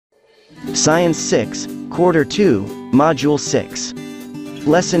Science 6, Quarter 2, Module 6.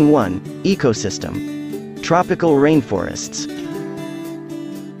 Lesson 1, Ecosystem. Tropical rainforests.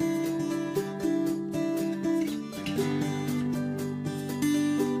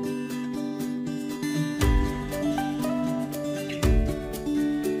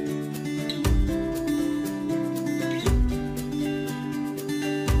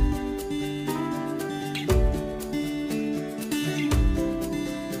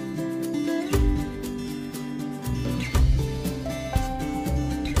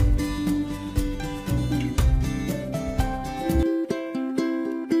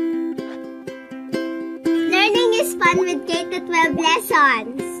 Learning is fun with K-12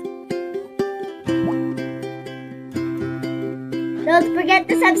 lessons. Don't forget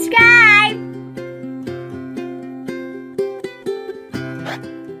to subscribe!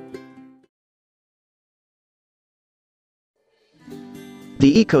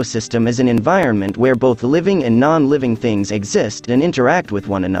 The ecosystem is an environment where both living and non-living things exist and interact with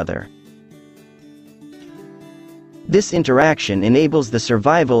one another. This interaction enables the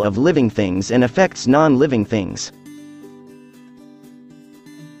survival of living things and affects non-living things.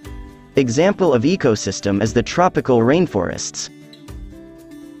 Example of ecosystem is the tropical rainforests.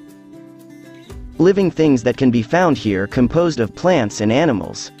 Living things that can be found here composed of plants and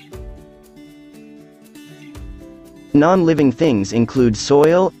animals. Non-living things include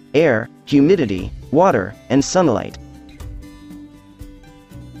soil, air, humidity, water, and sunlight.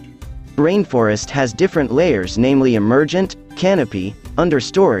 Rainforest has different layers, namely emergent, canopy,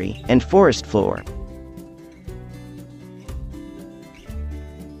 understory, and forest floor.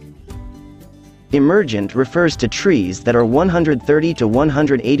 Emergent refers to trees that are 130 to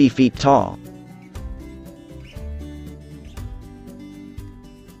 180 feet tall.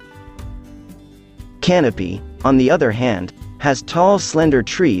 Canopy, on the other hand, has tall, slender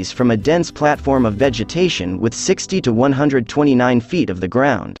trees from a dense platform of vegetation with 60 to 129 feet of the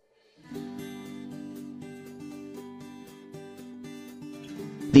ground.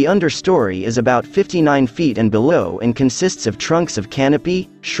 The understory is about 59 feet and below and consists of trunks of canopy,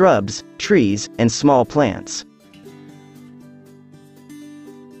 shrubs, trees, and small plants.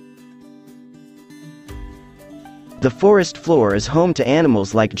 The forest floor is home to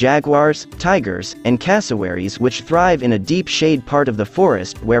animals like jaguars, tigers, and cassowaries which thrive in a deep shade part of the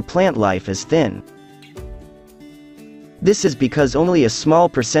forest where plant life is thin. This is because only a small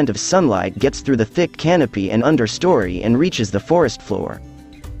percent of sunlight gets through the thick canopy and understory and reaches the forest floor.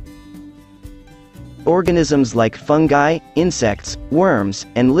 Organisms like fungi, insects, worms,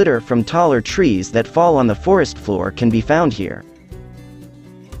 and litter from taller trees that fall on the forest floor can be found here.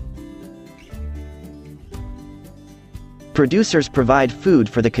 Producers provide food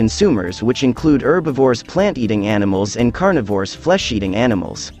for the consumers, which include herbivores, plant-eating animals, and carnivores, flesh-eating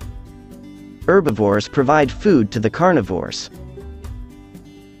animals. Herbivores provide food to the carnivores.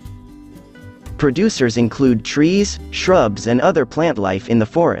 Producers include trees, shrubs, and other plant life in the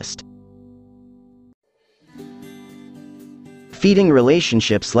forest. Feeding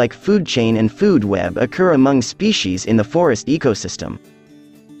relationships like food chain and food web occur among species in the forest ecosystem.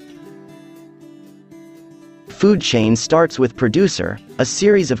 Food chain starts with producer, a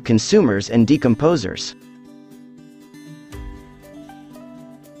series of consumers and decomposers.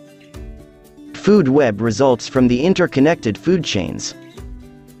 Food web results from the interconnected food chains.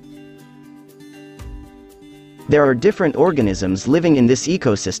 There are different organisms living in this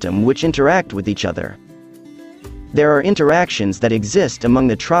ecosystem which interact with each other. There are interactions that exist among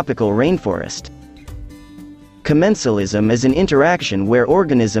the tropical rainforest. Commensalism is an interaction where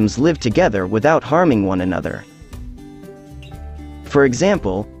organisms live together without harming one another. For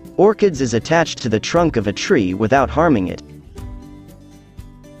example, orchids is attached to the trunk of a tree without harming it.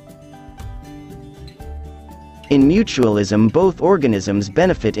 In mutualism, both organisms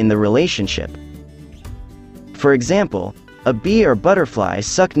benefit in the relationship. For example, a bee or butterfly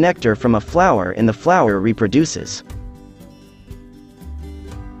suck nectar from a flower and the flower reproduces.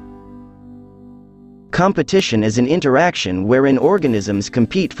 Competition is an interaction wherein organisms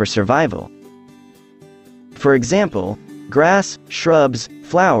compete for survival. For example, grass, shrubs,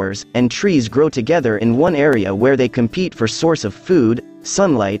 flowers, and trees grow together in one area where they compete for source of food,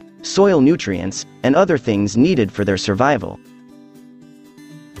 sunlight, soil nutrients, and other things needed for their survival.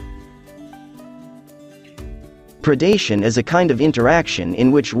 Predation is a kind of interaction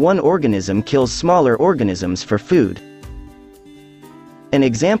in which one organism kills smaller organisms for food. An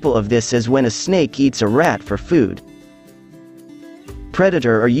example of this is when a snake eats a rat for food.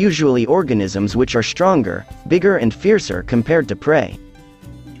 Predator are usually organisms which are stronger, bigger, and fiercer compared to prey.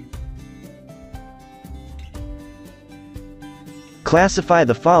 Classify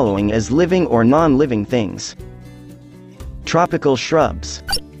the following as living or non-living things. Tropical shrubs.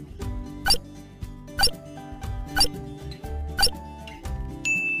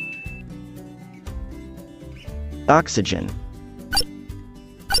 Oxygen.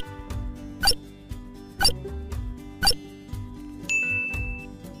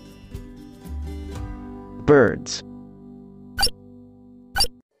 Birds.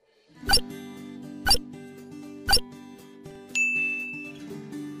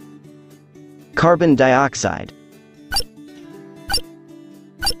 Carbon dioxide.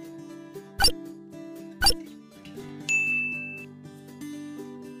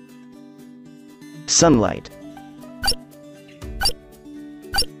 Sunlight.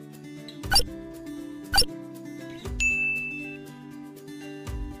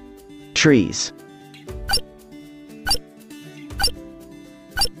 Trees.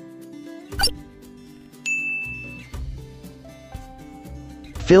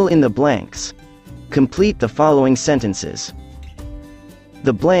 Fill in the blanks. Complete the following sentences.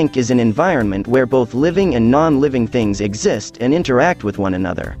 The blank is an environment where both living and non-living things exist and interact with one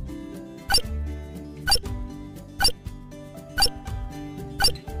another.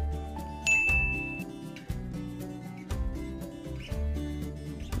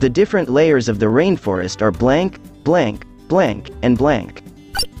 The different layers of the rainforest are blank, blank, blank, and blank.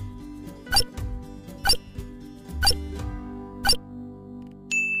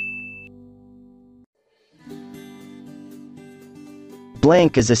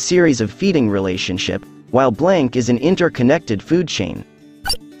 Blank is a series of feeding relationship, while blank is an interconnected food chain.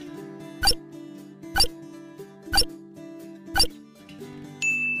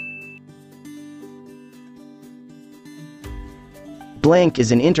 Blank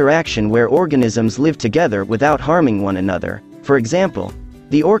is an interaction where organisms live together without harming one another. For example,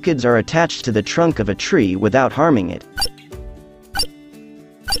 the orchids are attached to the trunk of a tree without harming it.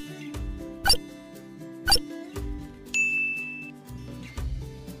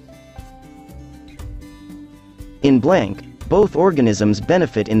 In blank, both organisms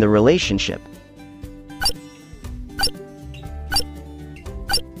benefit in the relationship.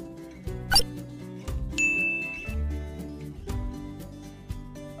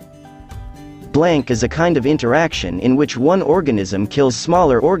 Blank is a kind of interaction in which one organism kills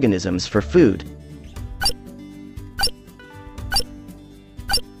smaller organisms for food.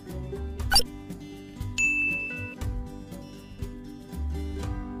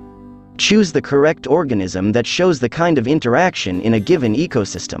 Choose the correct organism that shows the kind of interaction in a given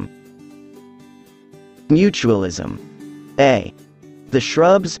ecosystem. Mutualism. A. The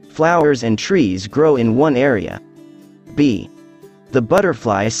shrubs, flowers and trees grow in one area. B. The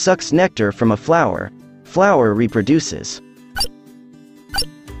butterfly sucks nectar from a flower. Flower reproduces.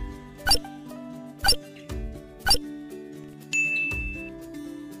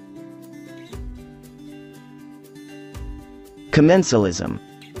 Commensalism.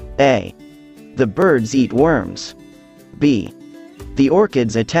 A. The birds eat worms. B. The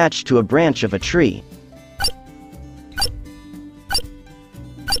orchids attach to a branch of a tree.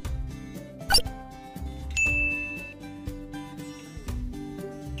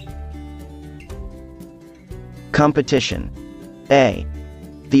 Competition. A.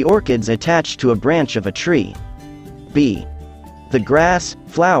 The orchids attach to a branch of a tree. B. The grass,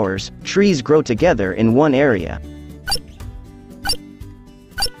 flowers, trees grow together in one area.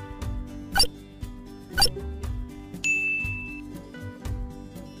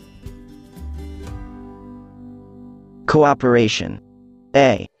 Cooperation.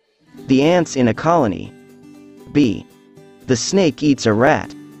 A. The ants in a colony. B. The snake eats a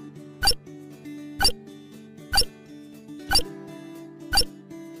rat.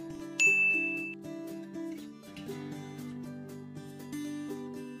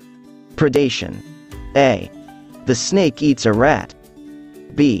 Predation. A. The snake eats a rat.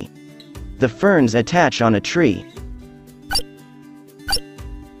 B. The ferns attach on a tree.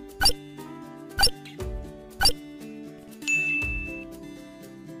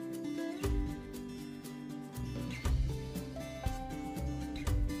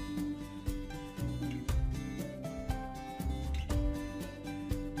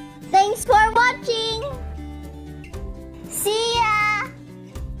 Thanks for watching.